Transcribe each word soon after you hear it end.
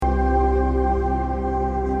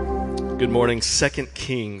Good morning. 2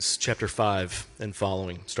 Kings chapter 5 and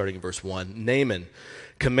following, starting in verse 1. Naaman,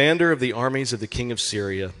 commander of the armies of the king of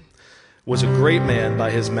Syria, was a great man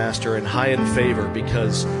by his master and high in favor,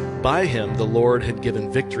 because by him the Lord had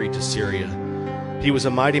given victory to Syria. He was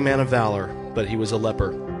a mighty man of valor, but he was a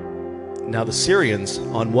leper. Now the Syrians,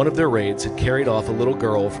 on one of their raids, had carried off a little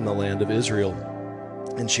girl from the land of Israel,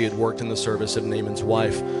 and she had worked in the service of Naaman's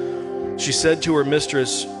wife. She said to her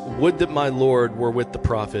mistress, "Would that my Lord were with the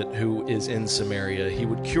prophet who is in Samaria. He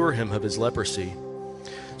would cure him of his leprosy."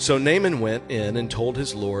 So Naaman went in and told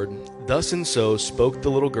his Lord. Thus and so spoke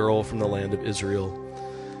the little girl from the land of Israel.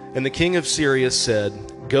 And the king of Syria said,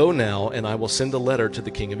 "Go now, and I will send a letter to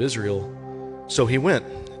the king of Israel." So he went,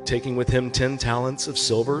 taking with him 10 talents of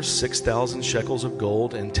silver, 6,000 shekels of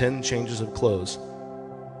gold, and 10 changes of clothes.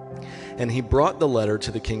 And he brought the letter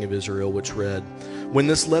to the king of Israel, which read, "When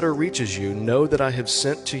this letter reaches you, know that I have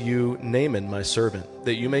sent to you Naaman my servant,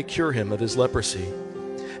 that you may cure him of his leprosy."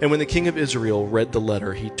 And when the king of Israel read the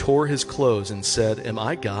letter, he tore his clothes and said, "Am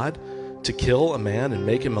I God, to kill a man and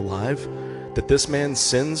make him alive, that this man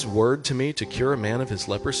sends word to me to cure a man of his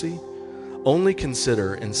leprosy? Only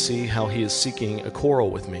consider and see how he is seeking a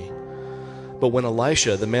quarrel with me." But when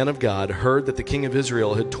Elisha, the man of God, heard that the king of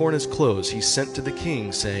Israel had torn his clothes, he sent to the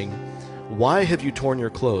king, saying, "Why have you torn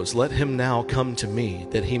your clothes? Let him now come to me,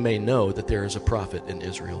 that he may know that there is a prophet in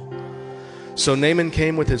Israel." So Naaman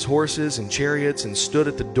came with his horses and chariots and stood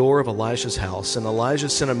at the door of Elisha's house. And Elijah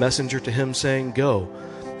sent a messenger to him, saying, "Go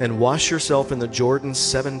and wash yourself in the Jordan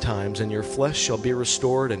 7 times, and your flesh shall be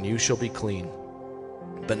restored, and you shall be clean."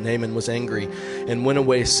 But Naaman was angry and went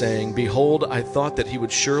away, saying, "Behold, I thought that he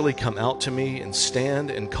would surely come out to me and stand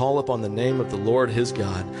and call upon the name of the Lord his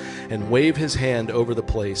God and wave his hand over the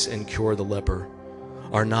place and cure the leper.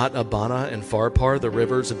 Are not Abana and Pharpar, the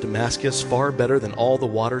rivers of Damascus, far better than all the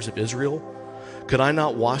waters of Israel? Could I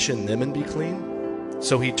not wash in them and be clean?"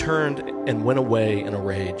 So he turned and went away in a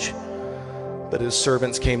rage. But his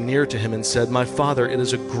servants came near to him and said, "My father, it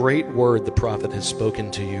is a great word the prophet has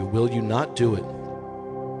spoken to you. Will you not do it?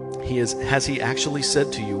 Has he actually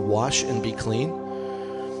said to you, 'Wash and be clean'?"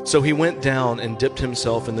 So he went down and dipped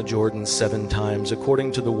himself in the Jordan 7 times,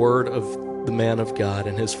 according to the word of the man of God,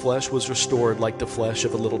 and his flesh was restored like the flesh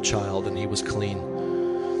of a little child, and he was clean.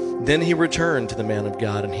 Then he returned to the man of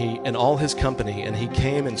God, and he and all his company, and he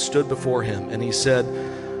came and stood before him, and he said,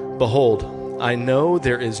 "Behold, I know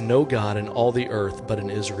there is no God in all the earth but in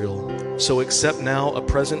Israel. So accept now a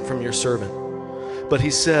present from your servant." But he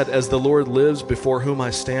said, "As the Lord lives before whom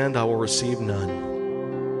I stand, I will receive none."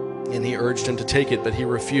 And he urged him to take it, but he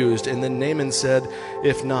refused. And then Naaman said,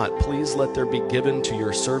 "If not, please let there be given to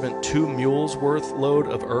your servant 2 mules' worth load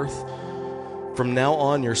of earth. From now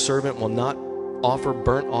on your servant will not offer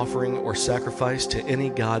burnt offering or sacrifice to any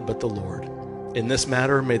god but the Lord. In this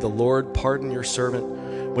matter may the Lord pardon your servant.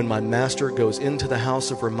 When my master goes into the house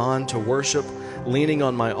of Rimmon to worship, leaning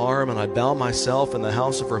on my arm, and I bow myself in the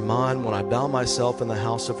house of Rimmon, when I bow myself in the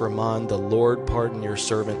house of Rimmon, the Lord pardon your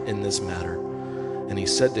servant in this matter." And he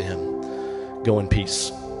said to him, "Go in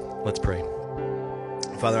peace." Let's pray.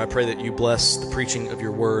 Father, I pray that you bless the preaching of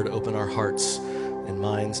your word, open our hearts and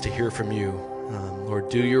minds to hear from you. Lord,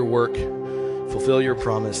 do your work, fulfill your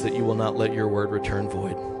promise that you will not let your word return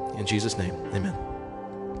void. In Jesus' name, amen.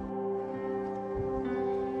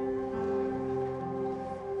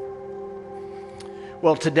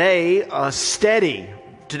 Well, today,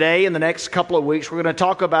 Today, in the next couple of weeks, we're going to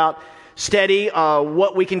talk about steady,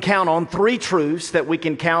 what we can count on, 3 truths that we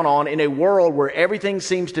can count on in a world where everything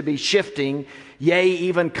seems to be shifting, yea,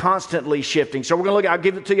 even constantly shifting. So we're going to I'll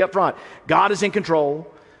give it to you up front. God is in control,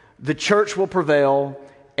 the church will prevail,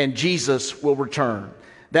 and Jesus will return.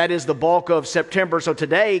 That is the bulk of September. So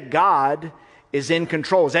today, God is in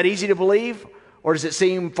control. Is that easy to believe? Or does it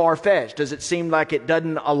seem far-fetched? Does it seem like it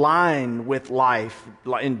doesn't align with life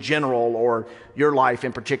in general or your life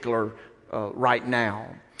in particular right now?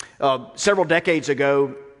 Several decades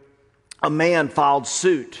ago, a man filed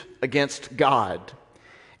suit against God.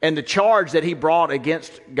 And the charge that he brought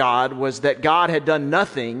against God was that God had done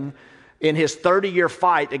nothing in his 30-year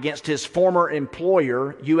fight against his former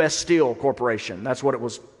employer, U.S. Steel Corporation. That's what it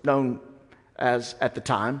was known as at the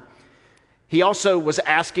time. He also was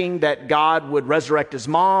asking that God would resurrect his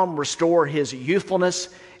mom, restore his youthfulness,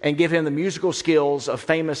 and give him the musical skills of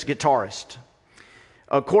famous guitarist.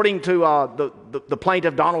 According to the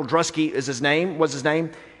plaintiff, Donald Drusky was his name.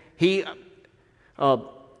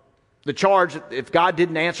 The charge, if God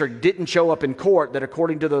didn't answer, didn't show up in court, that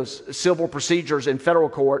according to those civil procedures in federal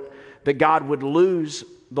court, that God would lose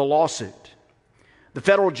the lawsuit. The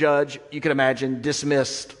federal judge, you can imagine,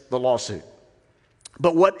 dismissed the lawsuit.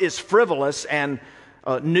 But what is frivolous and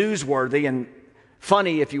newsworthy and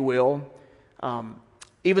funny, if you will.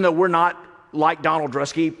 Even though we're not like Donald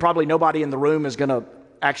Drusky, probably nobody in the room is going to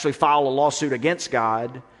actually file a lawsuit against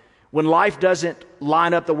God. When life doesn't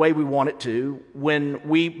line up the way we want it to, when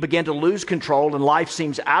we begin to lose control and life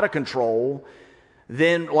seems out of control,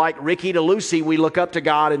 then like Ricky to Lucy, we look up to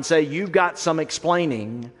God and say, you've got some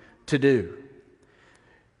explaining to do.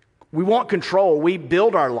 We want control. We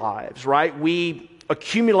build our lives, right? We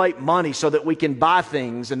accumulate money so that we can buy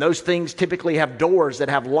things, and those things typically have doors that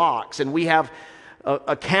have locks, and we have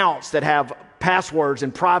accounts that have passwords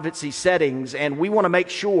and privacy settings, and we want to make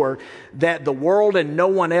sure that the world and no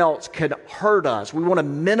one else could hurt us. We want to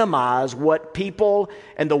minimize what people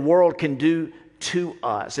and the world can do to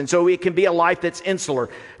us. And so it can be a life that's insular.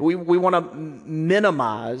 We want to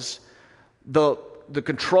minimize the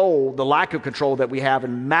control, the lack of control that we have,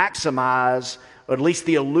 and maximize, or at least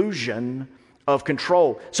the illusion of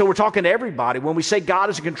control. So we're talking to everybody. When we say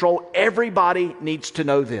God is in control, everybody needs to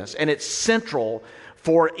know this. And it's central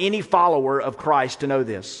for any follower of Christ to know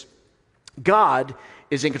this. God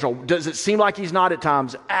is in control. Does it seem like he's not at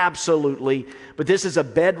times? Absolutely. But this is a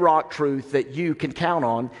bedrock truth that you can count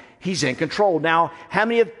on. He's in control. Now, how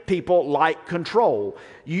many of people like control?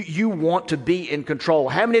 You want to be in control.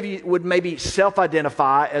 How many of you would maybe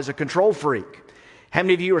self-identify as a control freak? How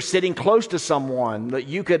many of you are sitting close to someone that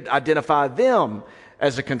you could identify them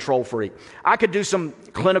as a control freak? I could do some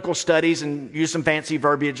clinical studies and use some fancy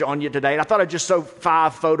verbiage on you today. And I thought I'd just show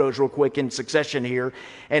 5 photos real quick in succession here.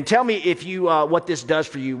 And tell me if you what this does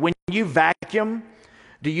for you. When you vacuum,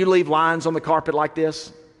 do you leave lines on the carpet like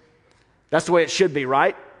this? That's the way it should be,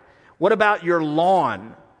 right? What about your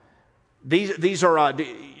lawn? These are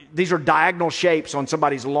diagonal shapes on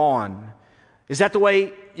somebody's lawn. Is that the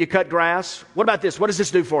way you cut grass? What about this? What does this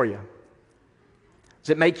do for you?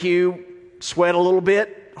 Does it make you sweat a little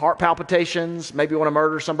bit? Heart palpitations? Maybe you want to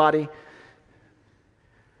murder somebody?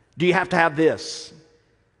 Do you have to have this?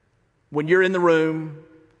 When you're in the room,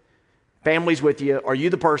 family's with you, are you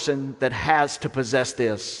the person that has to possess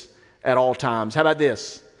this at all times? How about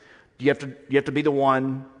this? You have to be the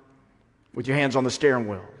one with your hands on the steering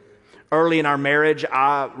wheel. Early in our marriage,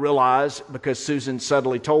 I realized, because Susan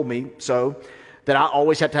subtly told me so, that I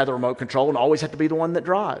always had to have the remote control and always had to be the one that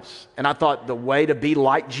drives. And I thought the way to be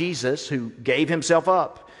like Jesus, who gave himself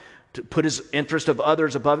up to put his interest of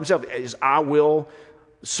others above himself, is I will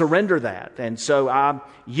surrender that. And so I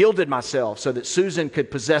yielded myself so that Susan could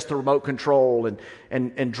possess the remote control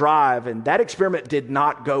and drive. And that experiment did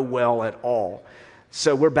not go well at all.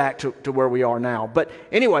 So we're back to where we are now. But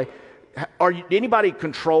anyway, are you anybody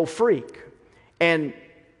control freak? And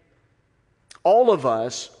all of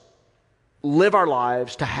us live our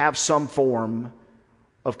lives to have some form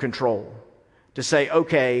of control. To say,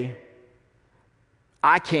 okay,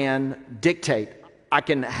 I can dictate. I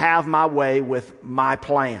can have my way with my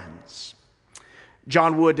plans.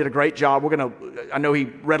 John Wood did a great job. I know he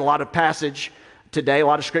read a lot of passage today, a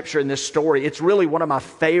lot of scripture in this story. It's really one of my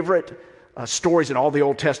favorite stories in all the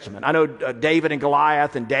Old Testament. I know David and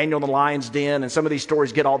Goliath and Daniel in the lion's den, and some of these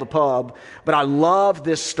stories get all the pub, but I love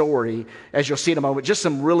this story, as you'll see in a moment, just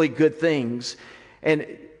some really good things. And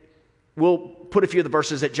we'll put a few of the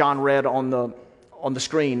verses that John read on the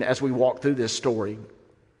screen as we walk through this story.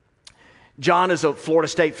 John is a Florida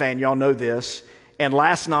State fan, y'all know this, and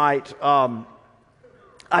last night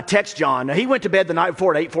I text John. Now, he went to bed the night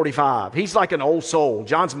before at 8:45. He's like an old soul.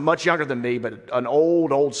 John's much younger than me, but an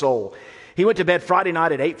old soul. He went to bed Friday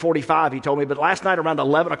night at 8:45, he told me, but last night around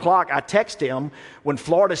 11 o'clock, I texted him when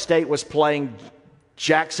Florida State was playing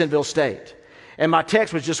Jacksonville State. And my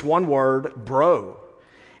text was just one word, bro.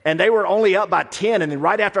 And they were only up by 10, and then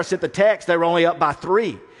right after I sent the text, they were only up by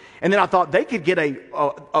 3. And then I thought they could get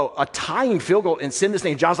a tying field goal and send this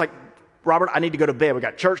thing. John's like, Robert, I need to go to bed. We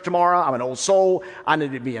got church tomorrow. I'm an old soul. I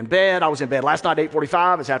need to be in bed. I was in bed last night at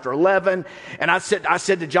 8:45. It's after 11. And I said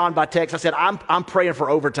to John by text, I said, I'm praying for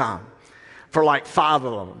overtime for like 5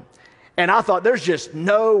 of them. And I thought, there's just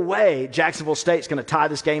no way Jacksonville State's going to tie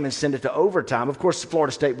this game and send it to overtime. Of course,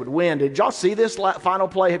 Florida State would win. Did y'all see this final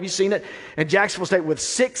play? Have you seen it? And Jacksonville State, with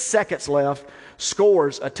 6 seconds left,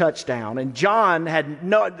 scores a touchdown. And John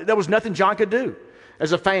there was nothing John could do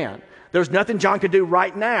as a fan. There's nothing John could do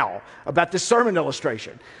right now about this sermon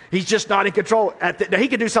illustration. He's just not in control. He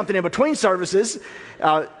could do something in between services,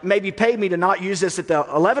 maybe pay me to not use this at the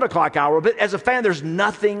 11 o'clock hour, but as a fan, there's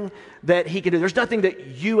nothing that he can do. There's nothing that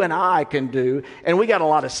you and I can do. And we got a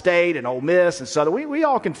lot of State and Ole Miss and Southern. We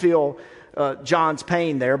all can feel John's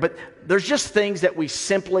pain there, but there's just things that we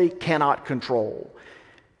simply cannot control.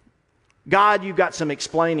 God, you've got some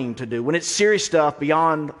explaining to do. When it's serious stuff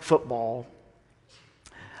beyond football,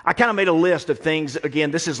 I kind of made a list of things.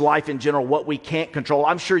 Again, this is life in general, what we can't control.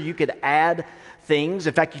 I'm sure you could add things.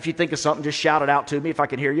 In fact, if you think of something, just shout it out to me if I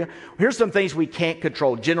can hear you. Here's some things we can't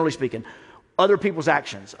control, generally speaking. Other people's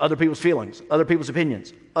actions, other people's feelings, other people's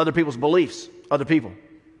opinions, other people's beliefs, other people.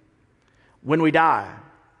 When we die,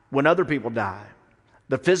 when other people die,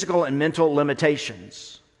 the physical and mental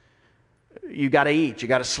limitations. You got to eat, you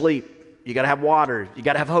got to sleep, you got to have water, you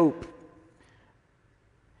got to have hope.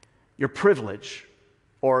 Your privilege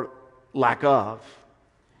or lack of.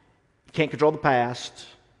 You can't control the past,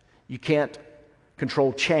 you can't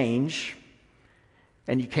control change,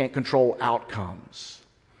 and you can't control outcomes.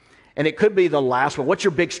 And it could be the last one. What's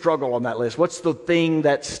your big struggle on that list? What's the thing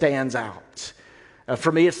that stands out?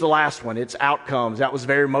 For me, it's the last one. It's outcomes. That was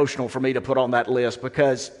very emotional for me to put on that list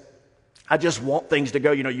because I just want things to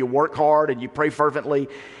go. You know, you work hard and you pray fervently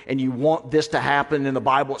and you want this to happen. In the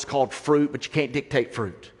Bible, it's called fruit, but you can't dictate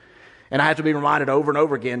fruit. And I have to be reminded over and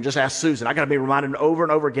over again. Just ask Susan. I got to be reminded over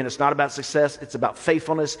and over again. It's not about success. It's about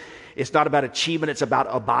faithfulness. It's not about achievement. It's about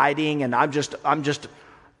abiding. And I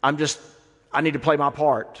need to play my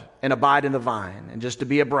part and abide in the vine and just to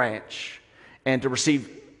be a branch and to receive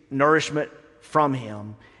nourishment from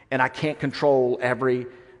Him. And I can't control every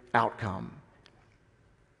outcome.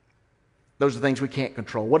 Those are the things we can't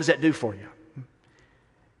control. What does that do for you?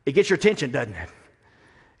 It gets your attention, doesn't it?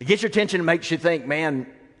 It gets your attention and makes you think, man,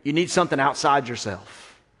 you need something outside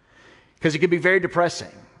yourself. Because it can be very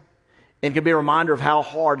depressing. And it can be a reminder of how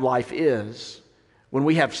hard life is when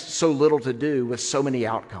we have so little to do with so many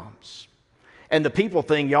outcomes. And the people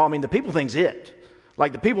thing, y'all, I mean, the people thing's it.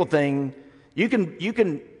 Like the people thing, you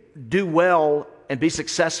can do well and be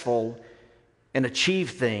successful and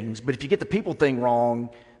achieve things, but if you get the people thing wrong,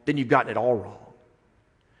 then you've gotten it all wrong.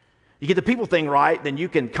 You get the people thing right, then you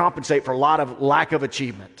can compensate for a lot of lack of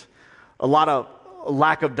achievement, a lot of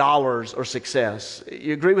lack of dollars or success.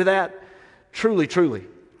 You agree with that? Truly, truly.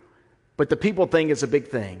 But the people thing is a big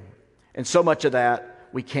thing. And so much of that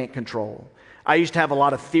we can't control. I used to have a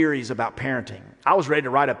lot of theories about parenting. I was ready to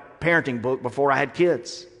write a parenting book before I had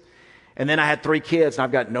kids. And then I had 3 kids and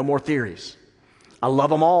I've got no more theories. I love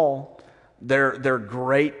them all. They're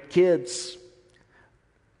great kids.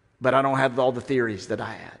 But I don't have all the theories that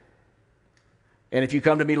I had. And if you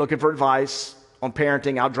come to me looking for advice on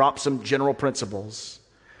parenting, I'll drop some general principles.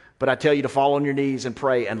 But I tell you to fall on your knees and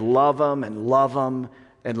pray and love them and love them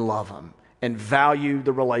and love them and value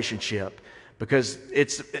the relationship, because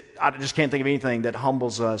I just can't think of anything that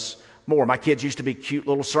humbles us more. My kids used to be cute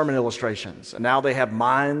little sermon illustrations, and now they have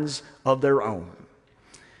minds of their own.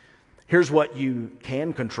 Here's what you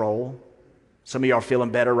can control. Some of you are feeling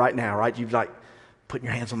better right now, right? You've like putting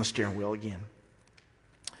your hands on the steering wheel again.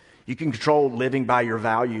 You can control living by your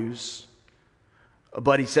values. A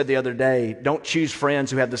buddy said the other day, don't choose friends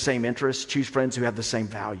who have the same interests, choose friends who have the same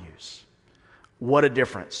values. What a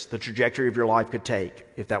difference the trajectory of your life could take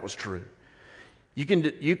if that was true. You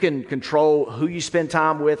can control who you spend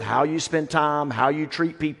time with, how you spend time, how you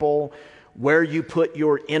treat people, where you put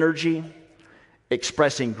your energy,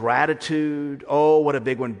 expressing gratitude. Oh, what a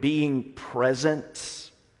big one. Being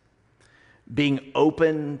present, being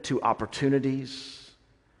open to opportunities.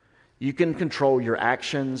 You can control your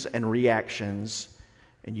actions and reactions,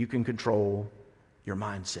 and you can control your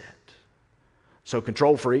mindset. So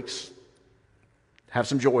control freaks, have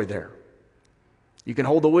some joy there. You can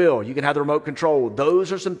hold the wheel. You can have the remote control.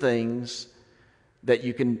 Those are some things that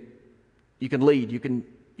you can lead. You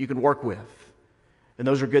can work with. And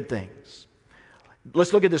those are good things.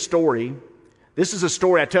 Let's look at this story. This is a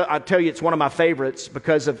story, I tell you, it's one of my favorites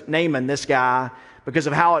because of Naaman, this guy, because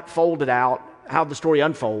of how it folded out, how the story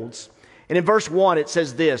unfolds. And in verse 1, it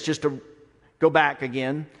says this, just to go back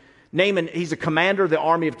again. Naaman, he's a commander of the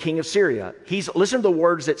army of king of Syria. Listen to the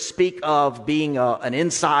words that speak of being an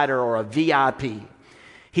insider or a VIP.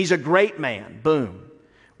 He's a great man, boom,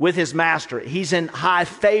 with his master. He's in high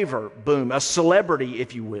favor, boom, a celebrity,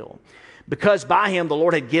 if you will, because by him the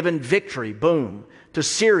Lord had given victory, boom, to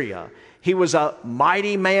Syria. He was a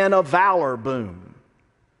mighty man of valor, boom,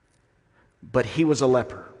 but he was a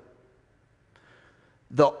leper.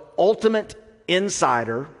 The ultimate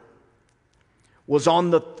insider was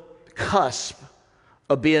on the cusp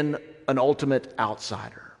of being an ultimate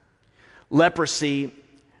outsider. Leprosy,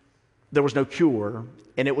 there was no cure,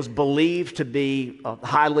 and it was believed to be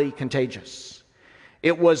highly contagious.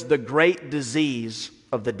 It was the great disease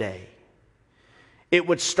of the day. It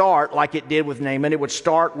would start like it did with Naaman. It would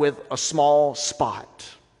start with a small spot.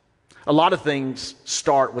 A lot of things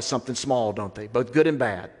start with something small, don't they? Both good and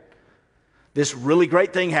bad. This really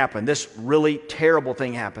great thing happened. This really terrible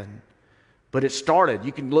thing happened. But it started.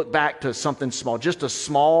 You can look back to something small, just a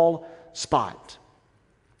small spot.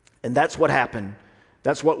 And that's what happened.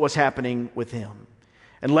 That's what was happening with him.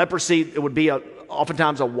 And leprosy, it would be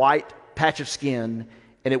oftentimes a white patch of skin,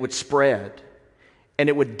 and it would spread, and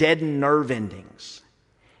it would deaden nerve endings.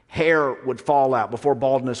 Hair would fall out before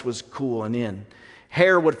baldness was cool and in.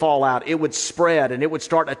 Hair would fall out, it would spread, and it would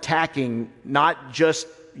start attacking not just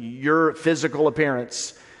your physical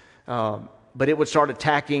appearance, but it would start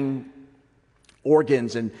attacking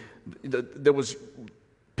organs. And there was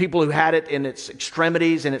people who had it in its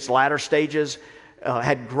extremities, in its latter stages,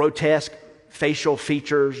 had grotesque facial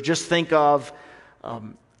features. Just think of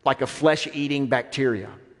like a flesh-eating bacteria.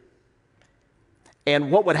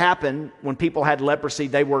 And what would happen when people had leprosy?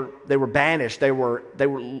 They were banished. They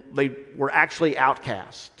were actually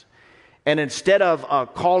outcast. And instead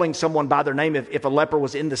of calling someone by their name, if a leper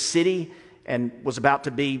was in the city and was about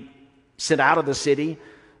to be sent out of the city,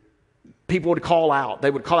 people would call out.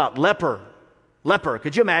 They would call out, "Leper, leper."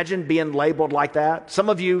 Could you imagine being labeled like that? Some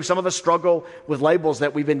of us struggle with labels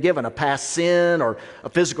that we've been given, a past sin or a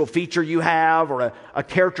physical feature you have or a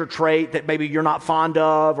character trait that maybe you're not fond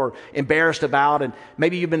of or embarrassed about, and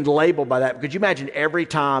maybe you've been labeled by that. Could you imagine every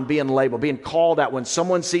time being labeled, being called out when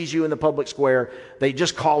someone sees you in the public square, they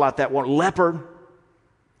just call out that one, "Leper,"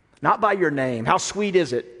 not by your name. How sweet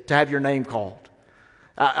is it to have your name called?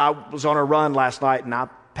 I was on a run last night and I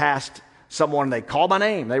passed someone, they called my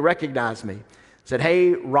name, they recognized me. Said,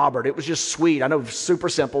 "Hey, Robert." It was just sweet. I know, super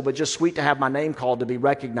simple, but just sweet to have my name called, to be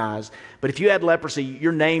recognized. But if you had leprosy,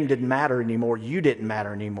 your name didn't matter anymore. You didn't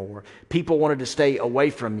matter anymore. People wanted to stay away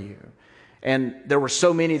from you. And there were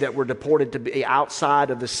so many that were deported to be outside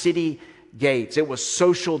of the city gates. It was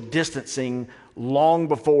social distancing long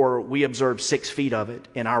before we observed 6 feet of it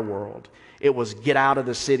in our world. It was get out of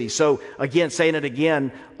the city. So again, saying it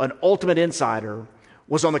again, an ultimate insider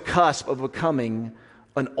was on the cusp of becoming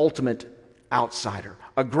an ultimate outsider.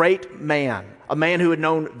 A great man, a man who had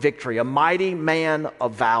known victory, a mighty man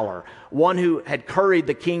of valor, one who had curried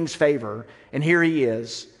the king's favor, and here he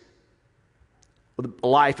is with a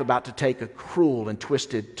life about to take a cruel and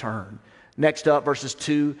twisted turn. Next up, verses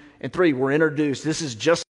 2 and 3, we're introduced. This is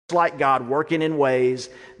just like God working in ways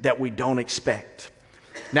that we don't expect.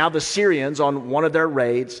 Now the Syrians, on one of their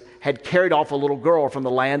raids, had carried off a little girl from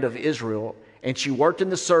the land of Israel, and she worked in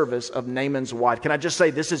the service of Naaman's wife. Can I just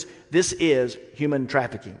say, this is human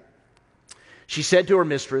trafficking. She said to her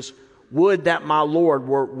mistress, "Would that my Lord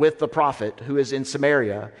were with the prophet who is in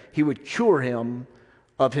Samaria. He would cure him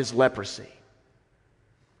of his leprosy."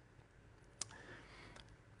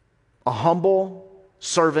 A humble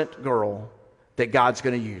servant girl that God's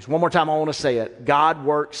going to use. One more time, I want to say it. God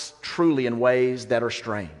works truly in ways that are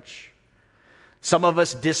strange. Some of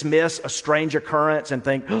us dismiss a strange occurrence and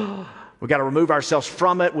think, "Oh, we got to remove ourselves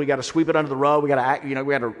from it. We got to sweep it under the rug. We got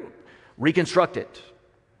to reconstruct it,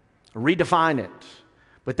 redefine it."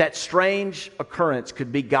 But that strange occurrence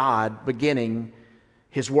could be God beginning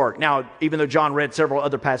his work. Now, even though John read several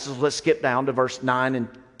other passages, let's skip down to verse 9 and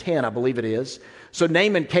 10, I believe it is. So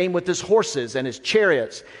Naaman came with his horses and his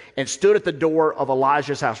chariots and stood at the door of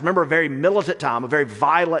Elijah's house. Remember, a very militant time, a very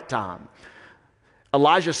violent time.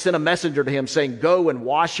 Elijah sent a messenger to him saying, "Go and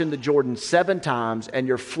wash in the Jordan 7 times, and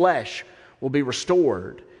your flesh will be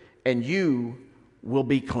restored, and you will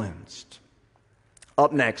be cleansed."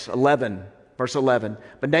 Up next, verse 11.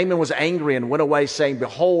 But Naaman was angry and went away, saying,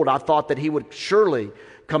 "Behold, I thought that he would surely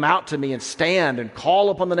come out to me and stand and call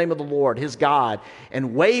upon the name of the Lord, his God,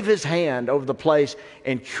 and wave his hand over the place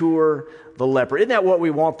and cure the leper." Isn't that what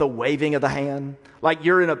we want, the waving of the hand? Like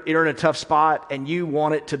you're in a tough spot and you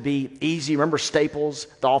want it to be easy. Remember Staples,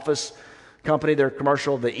 the office company, their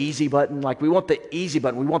commercial, the easy button? Like we want the easy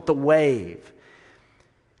button. We want the wave.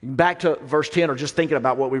 Back to verse 10, or just thinking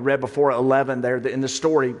about what we read before 11 there in the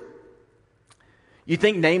story. You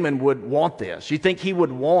think Naaman would want this. You think he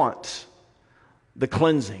would want the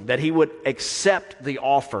cleansing, that he would accept the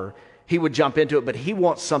offer. He would jump into it, but he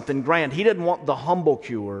wants something grand. He doesn't want the humble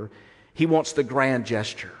cure. He wants the grand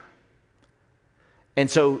gesture.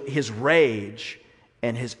 And so his rage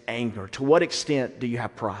and his anger. To what extent do you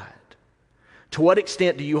have pride? To what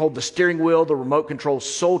extent do you hold the steering wheel, the remote control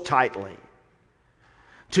so tightly?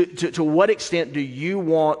 To what extent do you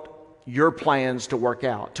want your plans to work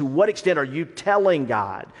out? To what extent are you telling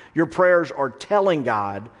God, your prayers are telling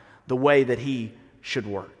God the way that he should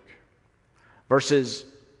work?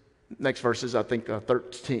 Next verses, I think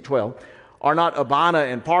 13, 12. Are not Abana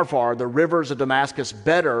and Parphar, the rivers of Damascus,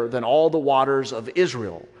 better than all the waters of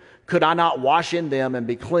Israel? Could I not wash in them and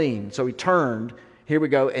be clean? So he turned, here we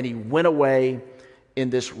go, and he went away in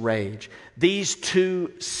this rage. These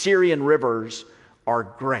 2 Syrian rivers are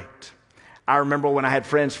great. I remember when I had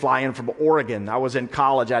friends fly in from Oregon. I was in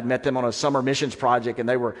college. I'd met them on a summer missions project, and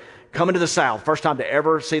they were coming to the South, first time to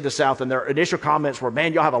ever see the South. And their initial comments were,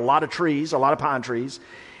 man, y'all have a lot of trees, a lot of pine trees.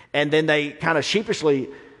 And then they kind of sheepishly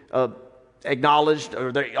acknowledged,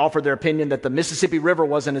 or they offered their opinion that the Mississippi River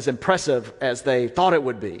wasn't as impressive as they thought it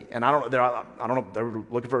would be. And I don't know, they were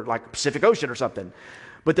looking for like Pacific Ocean or something.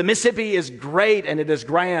 But the Mississippi is great and it is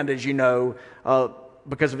grand, as you know,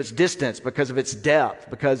 because of its distance, because of its depth,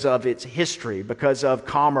 because of its history, because of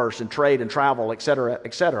commerce and trade and travel, et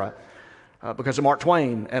cetera, because of Mark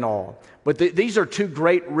Twain and all. But these are two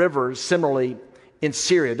great rivers, similarly, in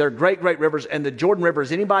Syria. They're great, great rivers. And the Jordan River,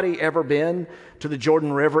 has anybody ever been to the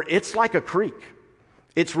Jordan River? It's like a creek.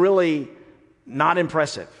 It's really not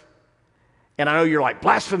impressive. And I know you're like,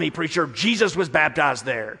 blasphemy, preacher, Jesus was baptized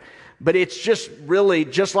there. But it's just really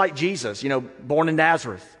just like Jesus, born in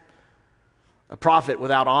Nazareth, a prophet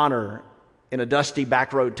without honor in a dusty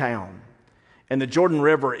backroad town. And the Jordan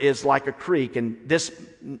River is like a creek. And this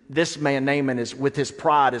man, Naaman, is with his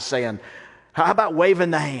pride is saying, how about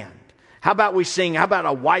waving the hand? How about we sing? How about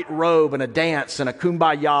a white robe and a dance and a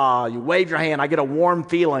kumbaya? You wave your hand, I get a warm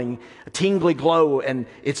feeling, a tingly glow, and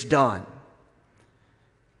it's done.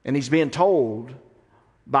 And he's being told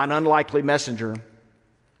by an unlikely messenger,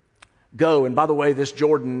 go. And by the way, this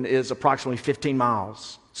Jordan is approximately 15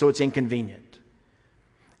 miles, so it's inconvenient.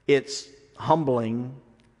 It's humbling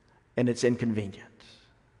and it's inconvenient.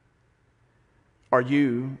 Are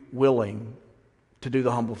you willing to do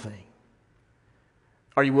the humble thing?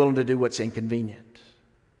 Are you willing to do what's inconvenient?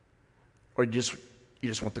 Or you just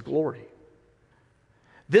want the glory?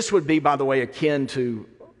 This would be, by the way, akin to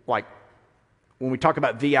like when we talk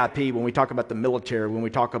about VIP, when we talk about the military, when we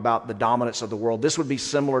talk about the dominance of the world. This would be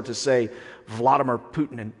similar to, say, Vladimir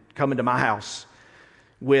Putin coming to my house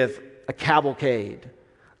with a cavalcade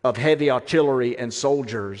of heavy artillery and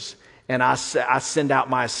soldiers, and I send out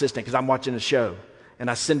my assistant because I'm watching a show, and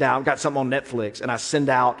I've got something on Netflix, and I send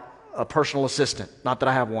out a personal assistant, not that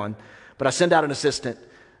I have one, but I send out an assistant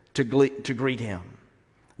to greet him.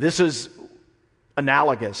 This is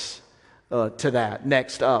analogous to that.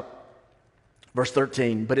 Next up, verse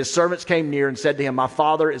 13. But his servants came near and said to him, my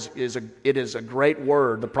father, it is a great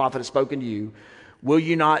word the prophet has spoken to you. Will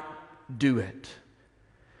you not do it?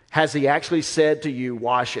 Has he actually said to you,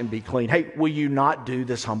 wash and be clean? Hey, will you not do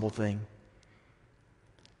this humble thing?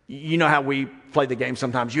 You know how we play the game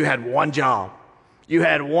sometimes. You had one job. You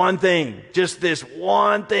had one thing, just this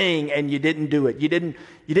one thing, and you didn't do it. You didn't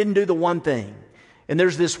do the one thing. And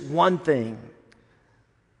there's this one thing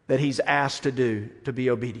that he's asked to do, to be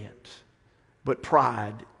obedient. But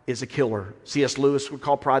pride is a killer. C.S. Lewis would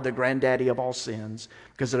call pride the granddaddy of all sins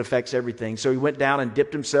because it affects everything. So he went down and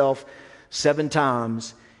dipped himself 7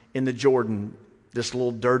 times in the Jordan, this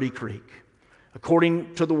little dirty creek,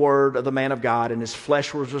 according to the word of the man of God, and his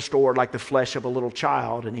flesh was restored like the flesh of a little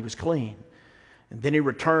child, and he was clean. And then he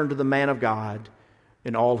returned to the man of God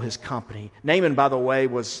in all his company. Naaman, by the way,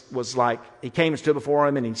 was like, he came and stood before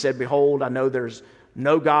him and he said, behold, I know there's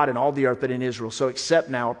no God in all the earth but in Israel. So accept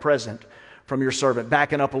now a present from your servant.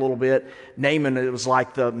 Backing up a little bit, Naaman, it was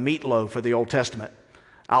like the meatloaf of the Old Testament.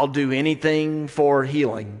 I'll do anything for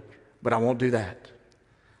healing, but I won't do that.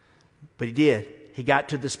 But he did. He got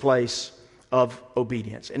to this place of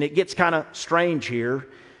obedience. And it gets kind of strange here.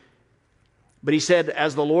 But he said,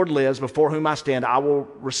 as the Lord lives, before whom I stand, I will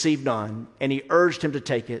receive none. And he urged him to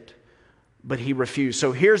take it, but he refused.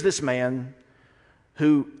 So here's this man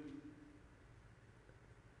who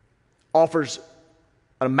offers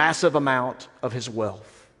a massive amount of his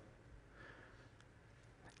wealth.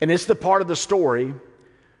 And it's the part of the story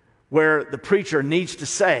where the preacher needs to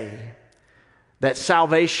say that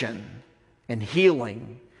salvation and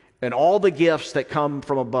healing and all the gifts that come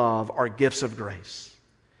from above are gifts of grace.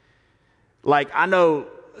 Like, I know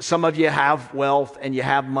some of you have wealth and you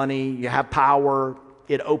have money, you have power,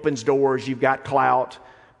 it opens doors, you've got clout.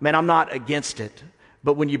 Man, I'm not against it.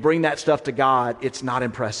 But when you bring that stuff to God, it's not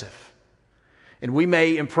impressive. And we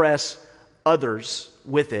may impress others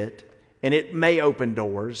with it, and it may open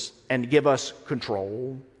doors and give us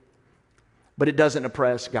control, but it doesn't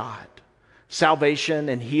impress God. Salvation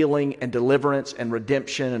and healing and deliverance and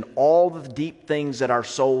redemption and all the deep things that our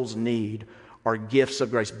souls need are gifts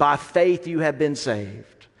of grace. By faith you have been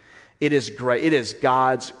saved. It is great. It is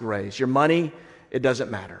God's grace. Your money, it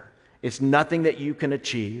doesn't matter. It's nothing that you can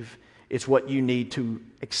achieve. It's what you need to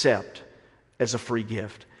accept as a free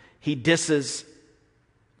gift. He disses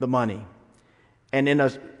the money. And in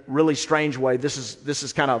a really strange way, this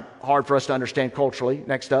is kind of hard for us to understand culturally.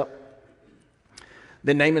 Next up.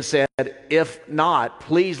 Then Naaman said, if not,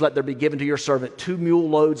 please let there be given to your servant 2 mule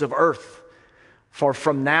loads of earth. For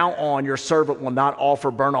from now on your servant will not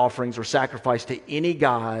offer burnt offerings or sacrifice to any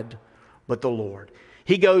god but the Lord.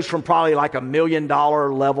 He goes from probably like $1 million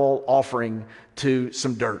level offering to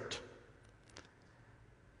some dirt.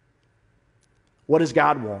 What does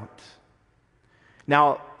God want?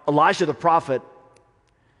 Now, Elijah the prophet,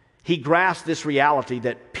 he grasped this reality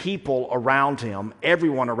that people around him,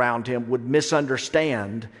 everyone around him, would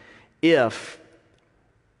misunderstand if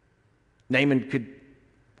Naaman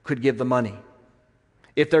could give the money.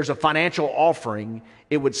 If there's a financial offering,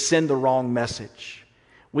 it would send the wrong message.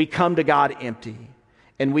 We come to God empty,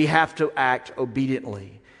 and we have to act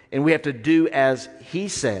obediently, and we have to do as He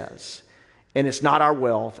says. And it's not our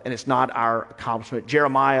wealth, and it's not our accomplishment.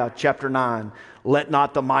 Jeremiah chapter 9, let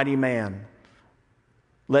not the mighty man,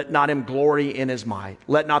 let not him glory in his might.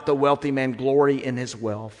 Let not the wealthy man glory in his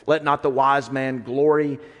wealth. Let not the wise man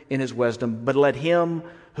glory in his wisdom, but let him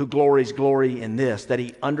who glories glory in this, that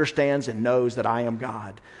he understands and knows that I am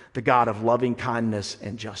God, the God of loving kindness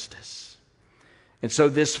and justice. And so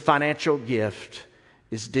this financial gift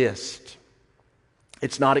is dissed.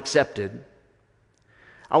 It's not accepted.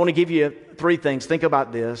 I want to give you 3 things. Think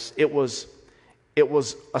about this. It was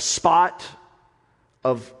a spot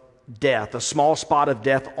of death, a small spot of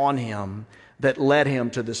death on him that led him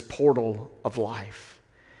to this portal of life.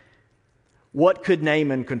 What could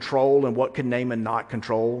Naaman control and what could Naaman not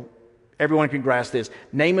control? Everyone can grasp this.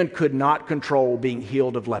 Naaman could not control being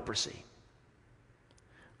healed of leprosy,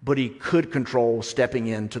 but he could control stepping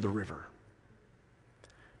into the river.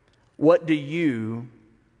 What are you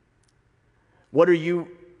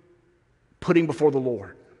putting before the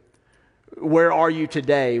Lord? Where are you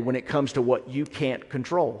today when it comes to what you can't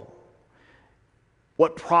control?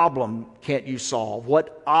 What problem can't you solve?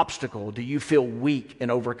 What obstacle do you feel weak in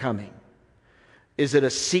overcoming? Is it a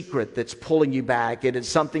secret that's pulling you back? Is it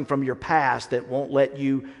something from your past that won't let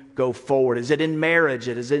you go forward? Is it in marriage?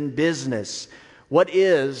 Is it in business? What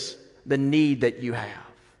is the need that you have?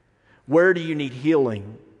 Where do you need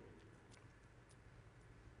healing?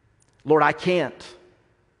 Lord, I can't,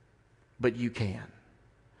 but you can.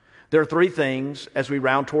 There are 3 things, as we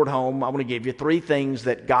round toward home, I want to give you 3 things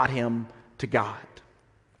that got him to God.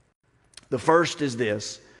 The first is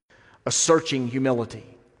this: a searching humility.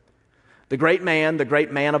 The great man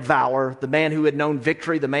of valor, the man who had known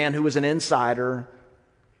victory, the man who was an insider,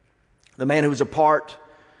 the man who was a part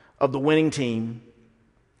of the winning team,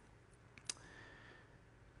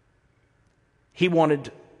 he wanted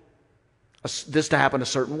this to happen a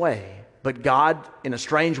certain way. But God, in a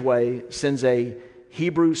strange way, sends a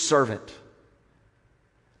Hebrew servant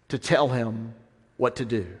to tell him what to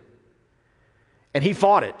do. And he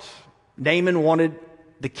fought it. Naaman wanted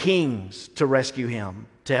the kings to rescue him,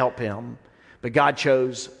 to help him. But God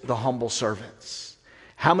chose the humble servants.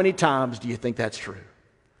 How many times do you think that's true?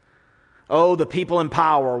 Oh, the people in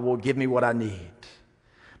power will give me what I need.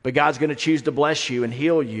 But God's going to choose to bless you and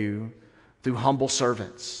heal you through humble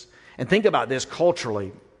servants. And think about this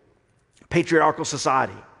culturally. Patriarchal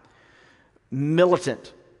society,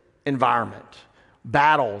 militant environment,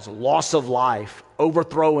 battles, loss of life,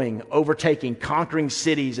 overthrowing, overtaking, conquering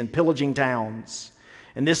cities and pillaging towns.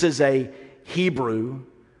 And this is a Hebrew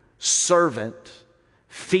servant,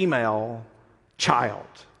 female child.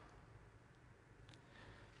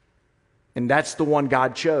 And that's the one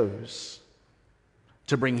God chose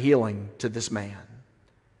to bring healing to this man.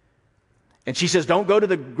 And she says, don't go to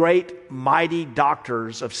the great mighty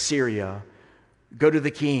doctors of Syria. Go to the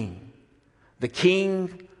king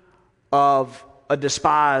of a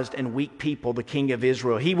despised and weak people, the king of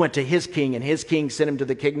Israel. He went to his king, and his king sent him to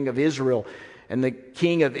the king of Israel. And the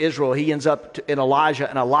king of Israel, he ends up in Elijah,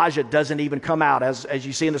 and Elijah doesn't even come out. As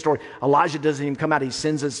you see in the story, Elijah doesn't even come out. He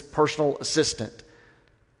sends his personal assistant.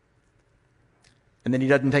 And then he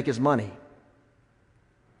doesn't take his money.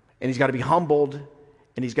 And he's got to be humbled,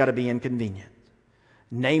 and he's got to be inconvenient.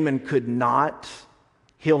 Naaman could not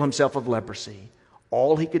heal himself of leprosy.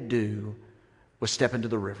 All he could do was step into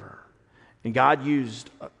the river. And God used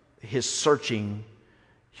his searching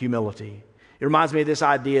humility. It reminds me of this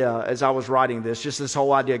idea as I was writing this, just this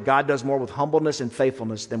whole idea, God does more with humbleness and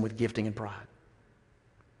faithfulness than with gifting and pride.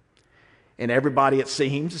 And everybody, it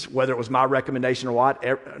seems, whether it was my recommendation or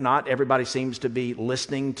what, not everybody seems to be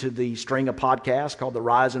listening to the string of podcasts called The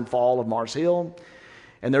Rise and Fall of Mars Hill.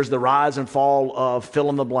 And there's the rise and fall of fill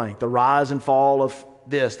in the blank, the rise and fall of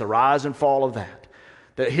this, the rise and fall of that.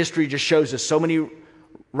 The history just shows us so many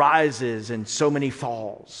rises and so many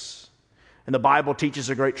falls. And the Bible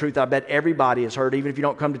teaches a great truth I bet everybody has heard, even if you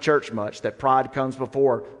don't come to church much, that pride comes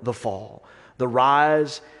before the fall, the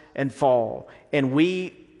rise and fall. And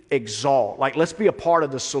we exalt, like let's be a part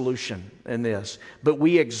of the solution in this, but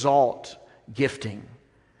we exalt gifting.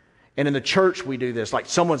 And in the church, we do this. Like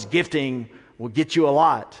someone's gifting will get you a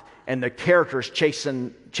lot, and the character's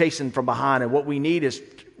chasing from behind. And what we need is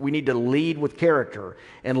we need to lead with character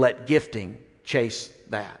and let gifting chase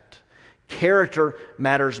that. Character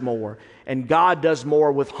matters more. And God does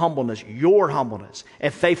more with humbleness, your humbleness,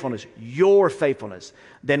 and faithfulness, your faithfulness,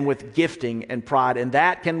 than with gifting and pride. And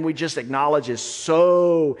that, can we just acknowledge, is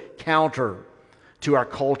so counter to our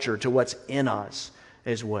culture, to what's in us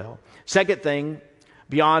as well. Second thing,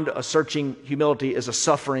 beyond a searching humility, is a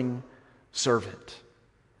suffering servant.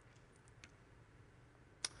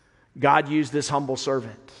 God used this humble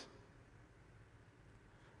servant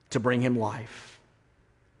to bring him life.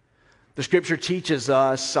 The scripture teaches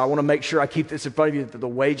us, I want to make sure I keep this in front of you, that the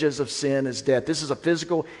wages of sin is death. This is a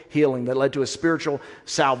physical healing that led to a spiritual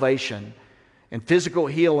salvation. And physical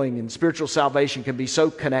healing and spiritual salvation can be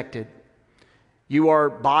so connected. You are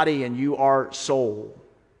body and you are soul.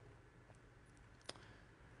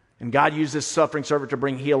 And God used this suffering servant to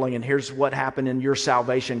bring healing. And here's what happened in your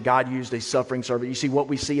salvation. God used a suffering servant. You see, what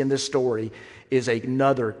we see in this story is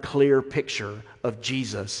another clear picture of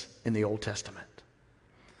Jesus in the Old Testament.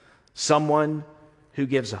 Someone who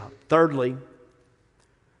gives up. Thirdly,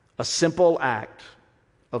 a simple act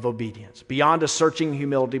of obedience. Beyond a searching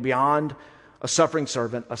humility, beyond a suffering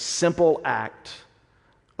servant, a simple act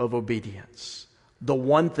of obedience. The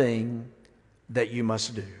one thing that you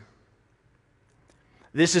must do.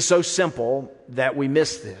 This is so simple that we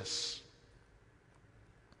miss this.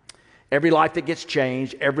 Every life that gets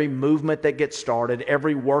changed, every movement that gets started,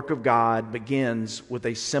 every work of God begins with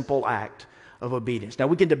a simple act of obedience. Now,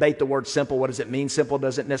 we can debate the word simple. What does it mean? Simple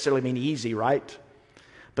doesn't necessarily mean easy, right?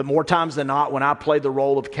 But more times than not, when I play the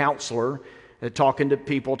role of counselor, talking to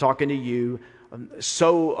people, talking to you,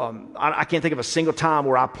 I can't think of a single time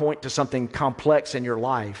where I point to something complex in your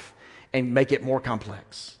life and make it more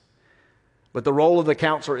complex. But the role of the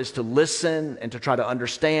counselor is to listen and to try to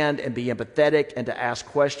understand and be empathetic and to ask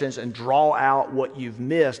questions and draw out what you've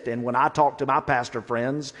missed. And when I talk to my pastor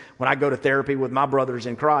friends, when I go to therapy with my brothers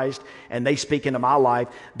in Christ and they speak into my life,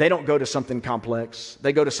 they don't go to something complex.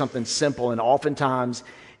 They go to something simple. And oftentimes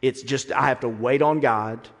it's just I have to wait on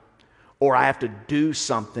God, or I have to do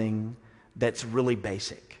something that's really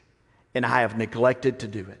basic and I have neglected to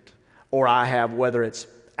do it. Or I have, whether it's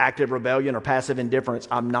active rebellion or passive indifference,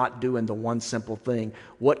 I'm not doing the one simple thing.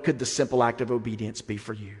 What could the simple act of obedience be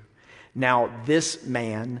for you? Now, this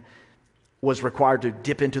man was required to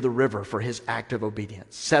dip into the river for his act of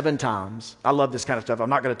obedience 7 times. I love this kind of stuff. I'm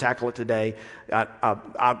not going to tackle it today.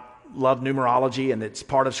 I love numerology, and it's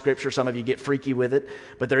part of Scripture. Some of you get freaky with it,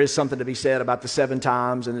 but there is something to be said about the 7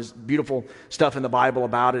 times, and there's beautiful stuff in the Bible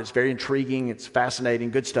about it. It's very intriguing. It's fascinating.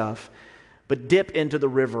 Good stuff. But dip into the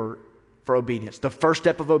river for obedience. The first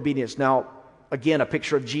step of obedience. Now, again, a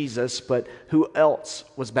picture of Jesus, but who else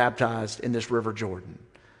was baptized in this river Jordan?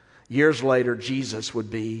 Years later, Jesus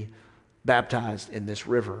would be baptized in this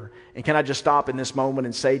river. And can I just stop in this moment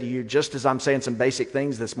and say to you, just as I'm saying some basic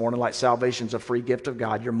things this morning, like salvation's a free gift of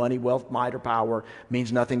God, your money, wealth, might, or power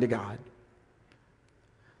means nothing to God.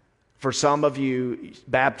 For some of you,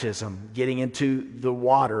 baptism, getting into the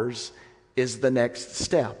waters, is the next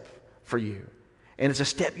step for you. And it's a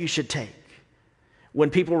step you should take.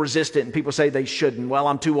 When people resist it and people say they shouldn't, well,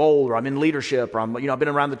 I'm too old, or I'm in leadership, or I've been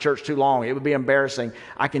around the church too long, it would be embarrassing.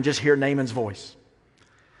 I can just hear Naaman's voice.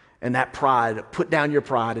 And that pride, put down your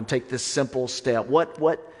pride and take this simple step.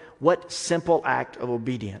 What simple act of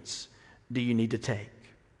obedience do you need to take?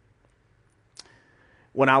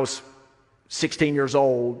 When I was 16 years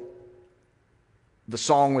old, the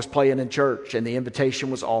song was playing in church and the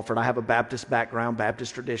invitation was offered. I have a Baptist background,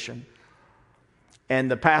 Baptist tradition. And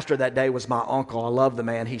the pastor that day was my uncle. I love the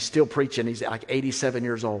man. He's still preaching. He's like 87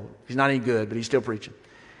 years old. He's not any good, but he's still preaching.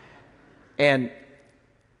 And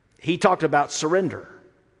he talked about surrender.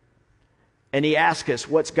 And he asked us,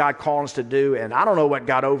 what's God calling us to do? And I don't know what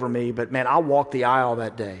got over me, but man, I walked the aisle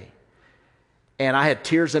that day. And I had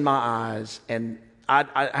tears in my eyes. And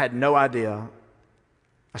I had no idea.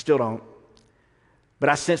 I still don't. But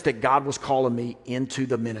I sensed that God was calling me into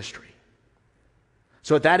the ministry.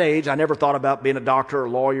 So at that age, I never thought about being a doctor or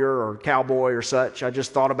lawyer or cowboy or such. I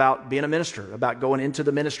just thought about being a minister, about going into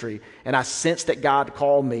the ministry. And I sensed that God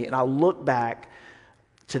called me. And I look back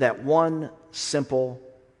to that one simple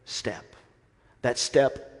step, that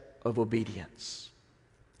step of obedience.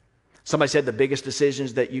 Somebody said the biggest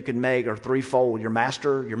decisions that you can make are threefold: your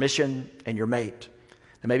master, your mission, and your mate.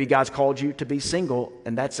 And maybe God's called you to be single,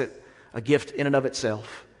 and that's a gift in and of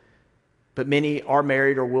itself. But many are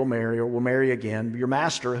married or will marry again. Your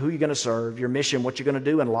master, who are you going to serve? Your mission, what you're going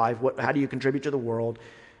to do in life. How do you contribute to the world?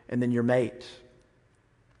 And then your mate.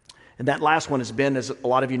 And that last one has been, as a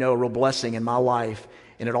lot of you know, a real blessing in my life.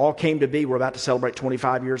 And it all came to be, we're about to celebrate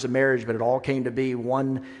 25 years of marriage, but it all came to be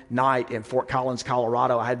one night in Fort Collins,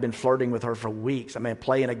 Colorado. I had been flirting with her for weeks. I mean,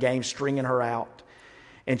 playing a game, stringing her out.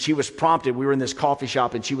 And she was prompted, we were in this coffee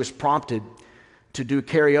shop, and she was prompted to do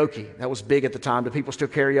karaoke. That was big at the time. Do people still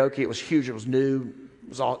karaoke? It was huge. It was new.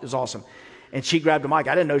 It was awesome. And she grabbed a mic.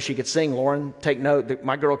 I didn't know she could sing. Lauren, take note.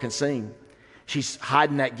 My girl can sing. She's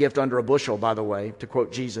hiding that gift under a bushel, by the way, to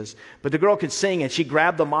quote Jesus. But the girl could sing, and she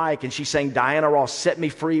grabbed the mic, and she sang, Diana Ross, set me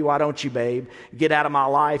free, why don't you, babe? Get out of my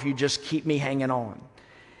life, you just keep me hanging on.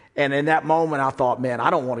 And in that moment, I thought, man,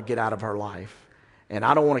 I don't want to get out of her life, and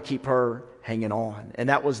I don't want to keep her hanging on. And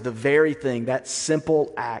that was the very thing, that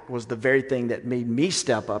simple act was the very thing that made me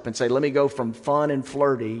step up and say, let me go from fun and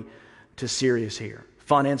flirty to serious here.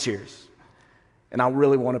 Fun and serious. And I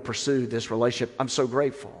really want to pursue this relationship. I'm so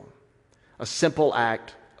grateful. A simple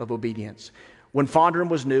act of obedience. When Fondren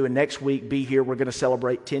was new, and next week, Be Here, we're going to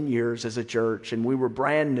celebrate 10 years as a church, and we were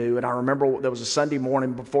brand new, and I remember there was a Sunday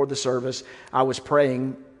morning before the service, I was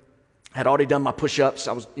praying, had already done my push-ups.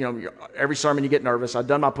 I was, every sermon you get nervous. I'd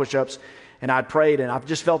done my push-ups, and I'd prayed, and I've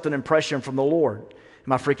just felt an impression from the Lord.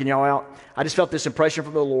 Am I freaking y'all out? I just felt this impression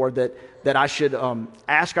from the Lord that I should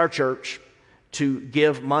ask our church to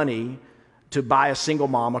give money to buy a single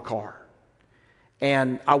mom a car.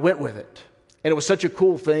 And I went with it. And it was such a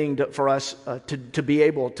cool thing for us to be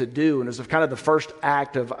able to do. And it was kind of the first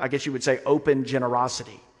act of, I guess you would say, open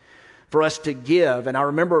generosity for us to give. And I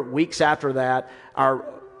remember weeks after that,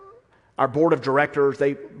 our board of directors,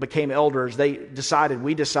 they became elders.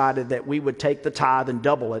 We decided that we would take the tithe and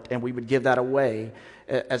double it, and we would give that away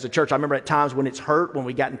as a church. I remember at times when it's hurt, when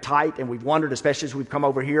we've gotten tight, and we've wondered, especially as we've come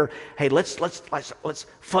over here, hey, let's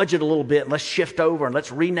fudge it a little bit, and let's shift over, and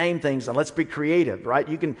let's rename things, and let's be creative, right?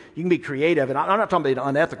 You can be creative, and I'm not talking about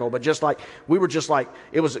unethical, but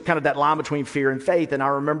it was kind of that line between fear and faith. And I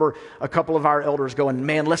remember a couple of our elders going,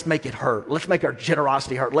 man, let's make it hurt. Let's make our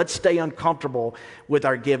generosity hurt. Let's stay uncomfortable with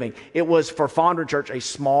our giving. It was for Fondren Church a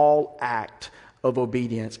small act of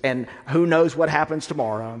obedience. And who knows what happens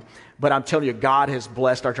tomorrow. But I'm telling you, God has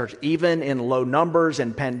blessed our church. Even in low numbers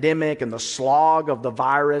and pandemic and the slog of the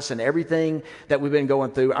virus and everything that we've been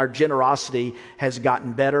going through, our generosity has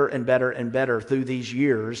gotten better and better and better through these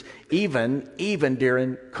years, even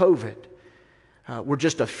during COVID. We're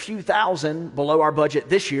just a few thousand below our budget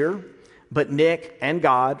this year, but Nick and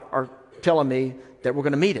God are telling me that we're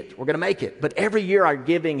going to meet it. We're going to make it. But every year our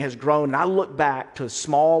giving has grown. And I look back to a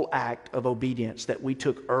small act of obedience that we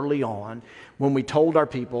took early on when we told our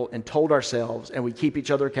people and told ourselves, and we keep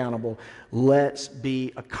each other accountable, let's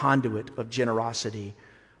be a conduit of generosity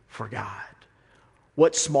for God.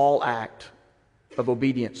 What small act of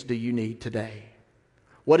obedience do you need today?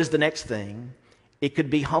 What is the next thing? It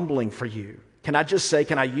could be humbling for you. Can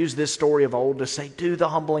I use this story of old to say, do the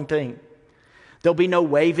humbling thing? There'll be no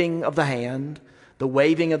waving of the hand, the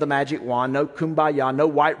waving of the magic wand, no kumbaya, no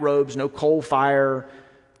white robes, no coal fire,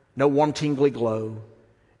 no warm tingly glow.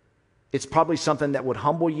 It's probably something that would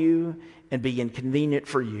humble you and be inconvenient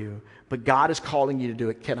for you, but God is calling you to do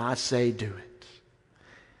it. Can I say do it?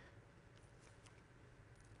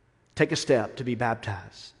 Take a step to be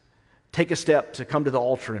baptized. Take a step to come to the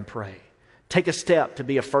altar and pray. Take a step to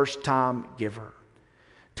be a first-time giver.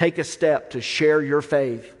 Take a step to share your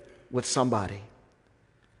faith with somebody.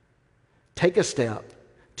 Take a step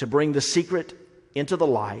to bring the secret into the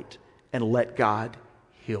light and let God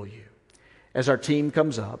heal you. As our team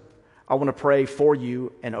comes up, I want to pray for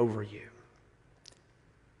you and over you.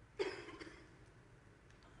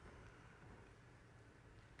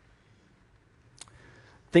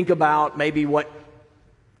 Think about maybe what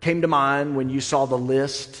came to mind when you saw the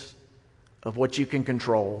list of what you can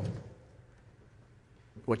control,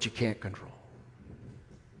 what you can't control.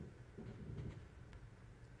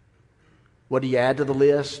 What do you add to the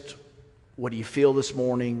list? What do you feel this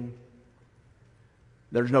morning?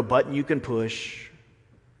 There's no button you can push,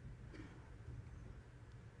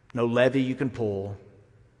 no levy you can pull,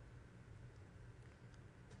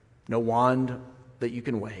 no wand that you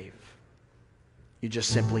can wave. You just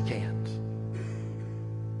simply can't.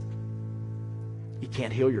 You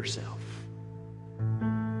can't heal yourself.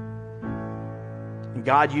 And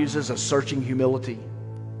God uses a searching humility,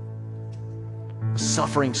 a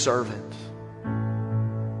suffering servant,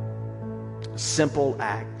 a simple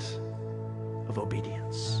act of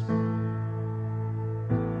obedience.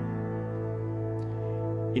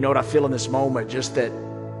 You know what I feel in this moment? Just that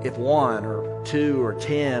if one or two or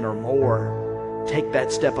 10 or more take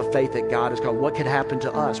that step of faith that God has called, what could happen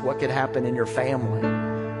to us? What could happen in your family?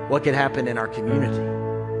 What could happen in our community?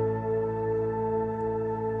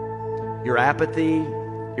 Your apathy,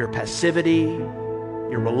 your passivity,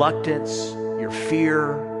 your reluctance, your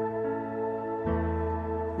fear.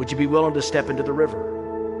 Would you be willing to step into the river?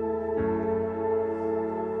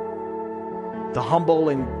 The humble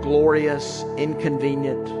and glorious,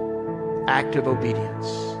 inconvenient act of obedience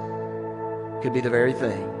could be the very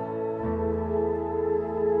thing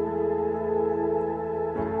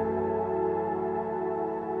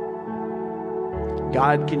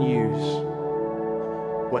God can use.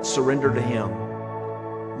 What surrender to Him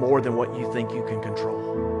more than what you think you can control.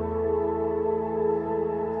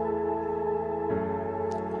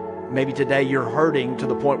 Maybe today you're hurting to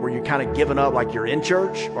the point where you're kind of giving up, like you're in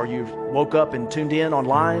church or you've woke up and tuned in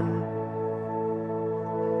online,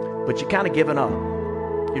 but you're kind of giving up.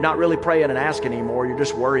 You're not really praying and asking anymore. You're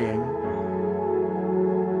just worrying.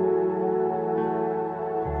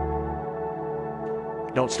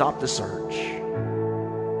 Don't stop the search.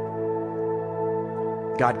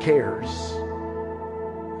 God cares.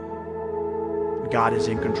 God is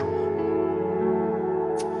in control.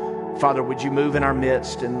 Father, would you move in our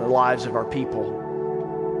midst, in the lives of our people?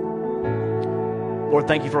 Lord,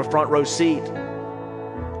 thank you for a front row seat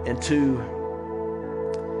into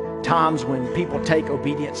times when people take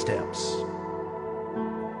obedient steps.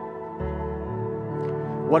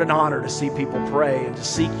 What an honor to see people pray and to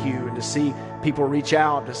seek you and to see people reach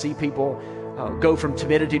out, to see people go from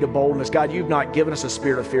timidity to boldness. God, you've not given us a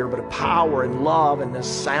spirit of fear, but a power and love and a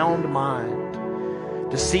sound mind.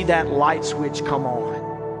 To see that light switch come on.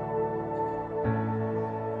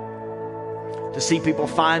 To see people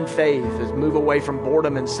find faith, as move away from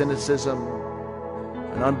boredom and cynicism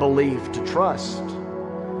and unbelief to trust,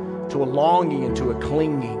 to a longing and to a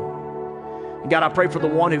clinging. And God, I pray for the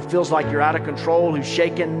one who feels like you're out of control, who's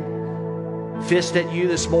shaking fist at you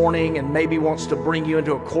this morning and maybe wants to bring you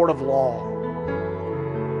into a court of law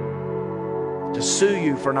to sue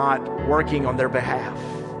you for not working on their behalf.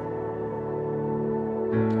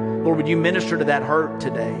 Lord, would you minister to that hurt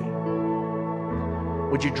today?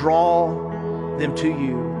 Would you draw them to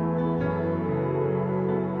you?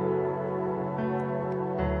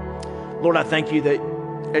 Lord, I thank you that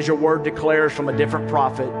as your word declares from a different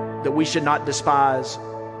prophet, that we should not despise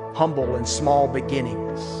humble and small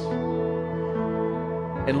beginnings.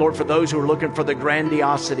 And Lord, for those who are looking for the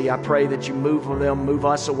grandiosity, I pray that you move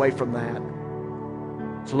us away from that.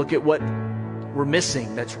 So look at what we're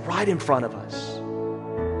missing that's right in front of us.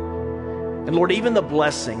 And Lord, even the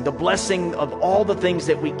blessing of all the things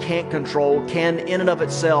that we can't control can in and of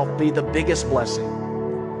itself be the biggest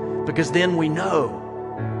blessing. Because then we know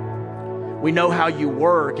how you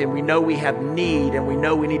work, and we know we have need, and we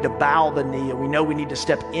know we need to bow the knee, and we know we need to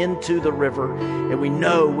step into the river, and we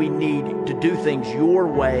know we need to do things your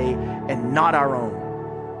way and not our own.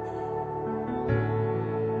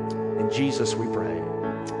 In Jesus we pray.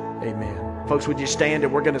 Amen. Folks, would you stand,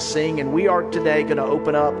 and we're going to sing, and we are today going to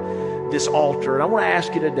open up this altar. And I want to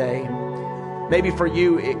ask you today, maybe for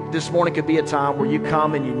you, this morning could be a time where you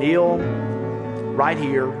come and you kneel right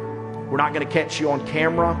here. We're not going to catch you on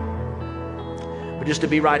camera, but just to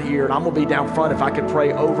be right here. And I'm going to be down front if I could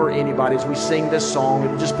pray over anybody as we sing this song.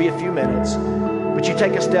 It'll just be a few minutes. But you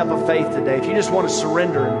take a step of faith today. If you just want to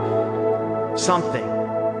surrender something,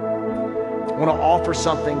 want to offer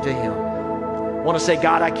something to Him, want to say,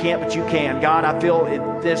 God, I can't, but you can. God, I feel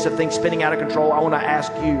this thing spinning out of control. I want to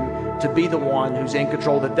ask you to be the one who's in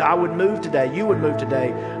control, that I would move today, you would move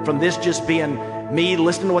today from this just being me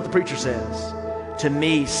listening to what the preacher says to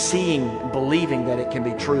me seeing and believing that it can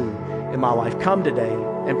be true in my life. Come today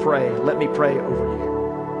and pray. Let me pray over you.